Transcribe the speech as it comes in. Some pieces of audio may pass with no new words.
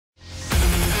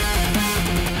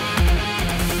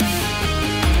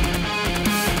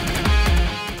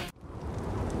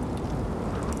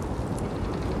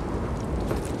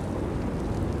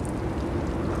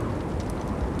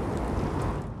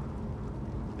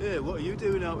Yeah, what are you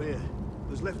doing out here?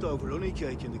 There's leftover honey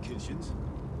cake in the kitchens.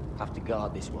 Have to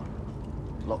guard this one.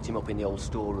 Locked him up in the old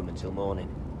storeroom until morning.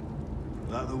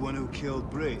 That the one who killed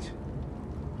Brit?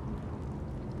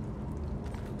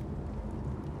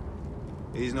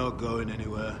 He's not going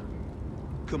anywhere.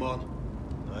 Come on.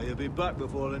 You'll be back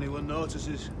before anyone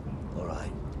notices. All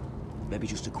right. Maybe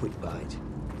just a quick bite.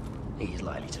 He's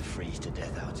likely to freeze to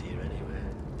death out here anyway.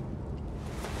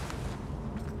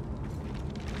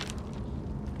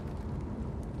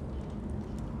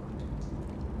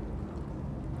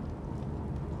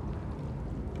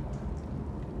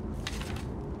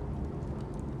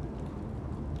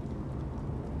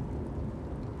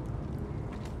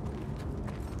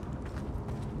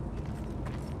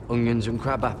 Onions and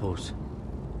crab apples.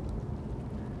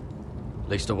 At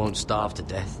least I won't starve to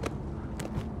death.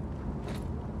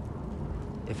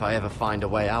 If I ever find a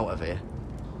way out of here.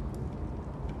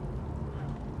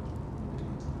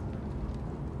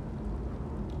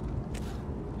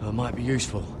 It might be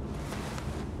useful.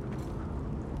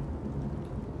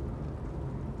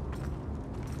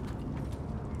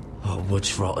 Oh,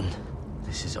 wood's rotten.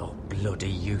 This is all bloody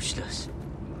useless.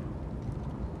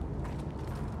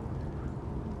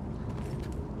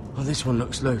 Oh, this one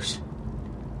looks loose.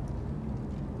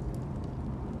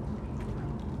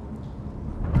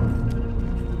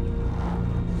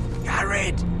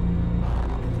 Jared!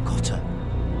 Cotter,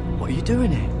 what are you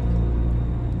doing here?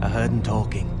 I heard him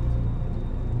talking.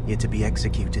 You're to be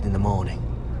executed in the morning.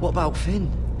 What about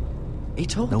Finn? He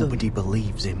told them. Nobody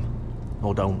believes him,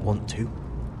 or don't want to.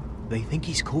 They think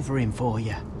he's covering for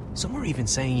you. Some are even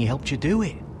saying he helped you do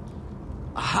it.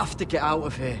 I have to get out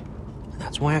of here.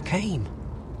 That's why I came.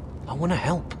 I want to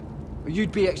help.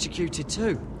 You'd be executed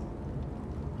too.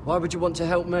 Why would you want to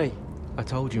help me? I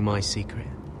told you my secret.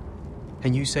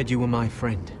 And you said you were my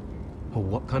friend. Well,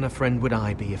 what kind of friend would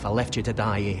I be if I left you to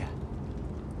die here?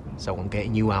 So I'm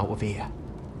getting you out of here.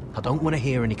 I don't want to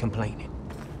hear any complaining.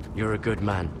 You're a good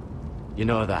man. You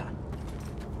know that.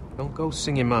 Don't go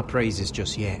singing my praises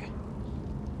just yet.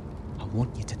 I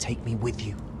want you to take me with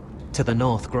you. To the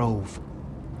North Grove.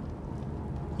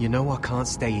 You know I can't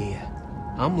stay here.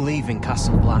 I'm leaving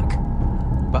Castle Black,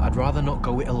 but I'd rather not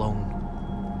go it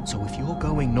alone. So if you're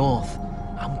going north,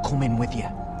 I'm coming with you.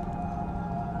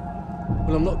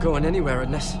 Well, I'm not going anywhere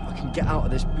unless I can get out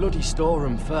of this bloody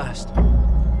storeroom first.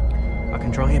 I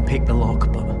can try and pick the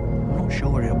lock, but I'm not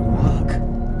sure it will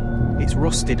work. It's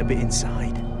rusted a bit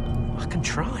inside. I can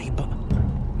try, but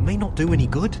it may not do any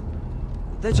good.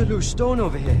 There's a loose stone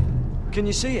over here. Can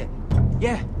you see it?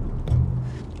 Yeah.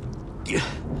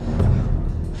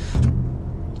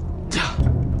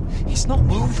 It's not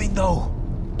moving, though.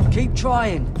 Keep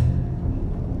trying.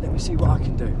 Let me see what I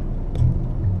can do.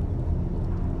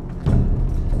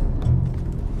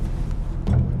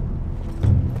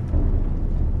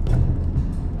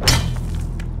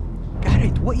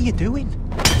 Garrett, what are you doing?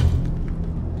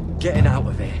 Getting out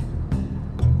of here.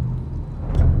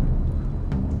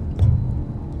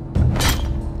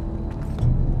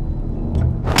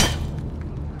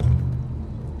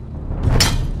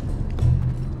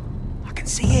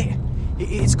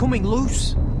 It's coming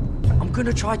loose. I'm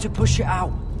gonna try to push it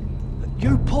out.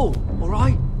 You pull, all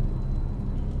right?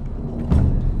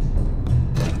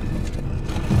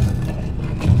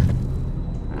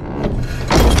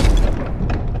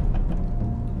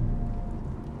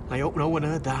 I hope no one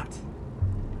heard that.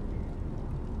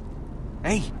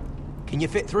 Hey, can you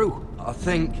fit through? I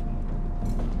think.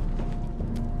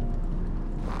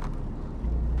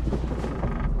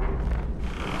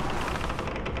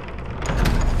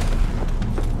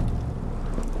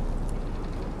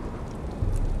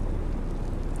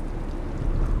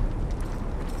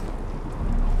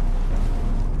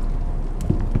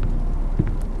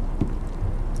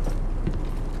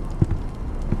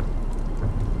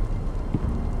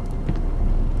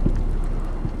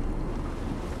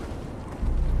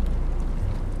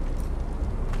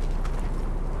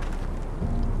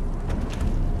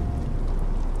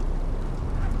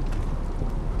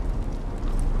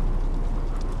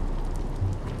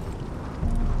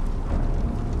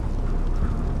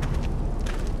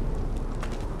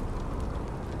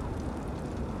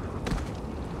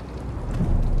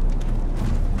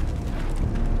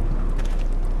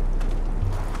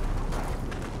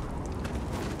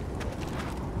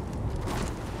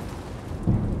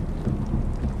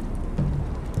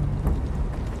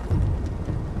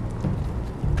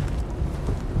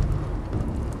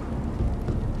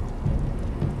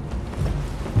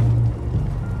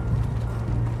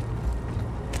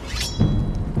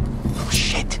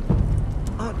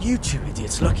 You two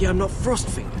idiots lucky I'm not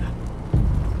Frostfinger.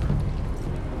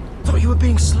 Thought you were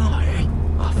being sly, eh?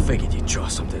 I figured you'd try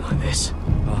something like this.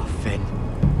 Oh, Finn.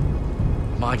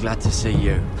 Am I glad to see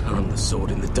you? I'm the sword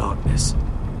in the darkness.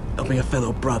 Helping a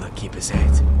fellow brother keep his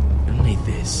head. You'll need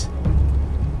this.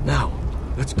 Now,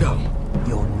 let's go.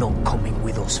 You're not coming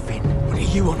with us, Finn. What are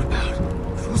you on about?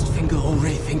 Frostfinger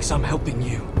already thinks I'm helping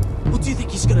you. What do you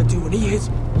think he's gonna do when he hears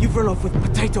you've run off with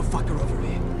potato fucker over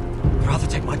here? I'd rather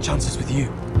take my chances with you.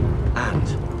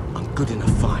 And I'm good in a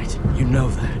fight. You know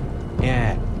that.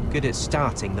 Yeah, good at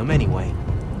starting them anyway.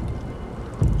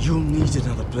 You'll need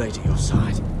another blade at your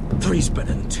side. 3's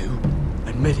better than 2.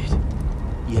 Admit it.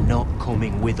 You're not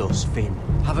coming with us, Finn.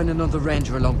 Having another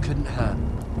ranger along couldn't hurt.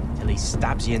 Till he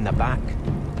stabs you in the back.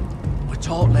 We'll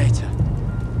talk later.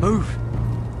 Move.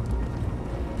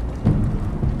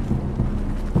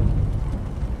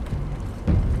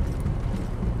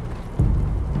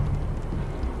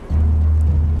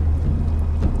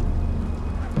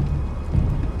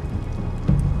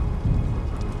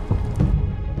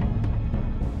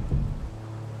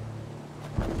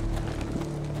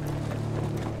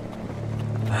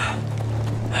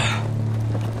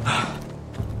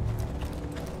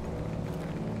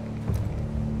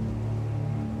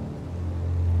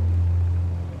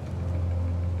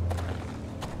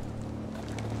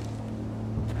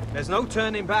 There's no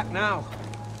turning back now.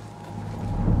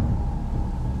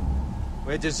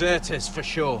 We're deserters for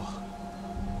sure.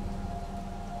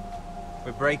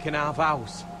 We're breaking our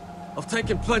vows. I've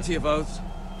taken plenty of oaths.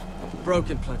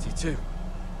 Broken plenty too.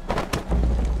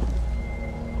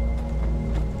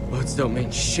 Words don't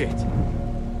mean shit.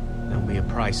 There'll be a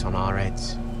price on our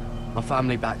heads. My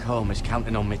family back home is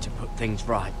counting on me to put things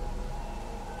right.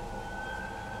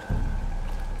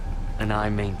 And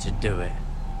I mean to do it.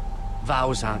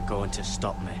 Vows aren't going to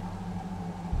stop me.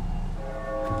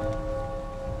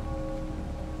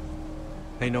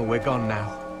 They know we're gone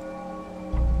now.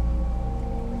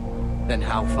 Then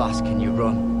how fast can you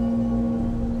run?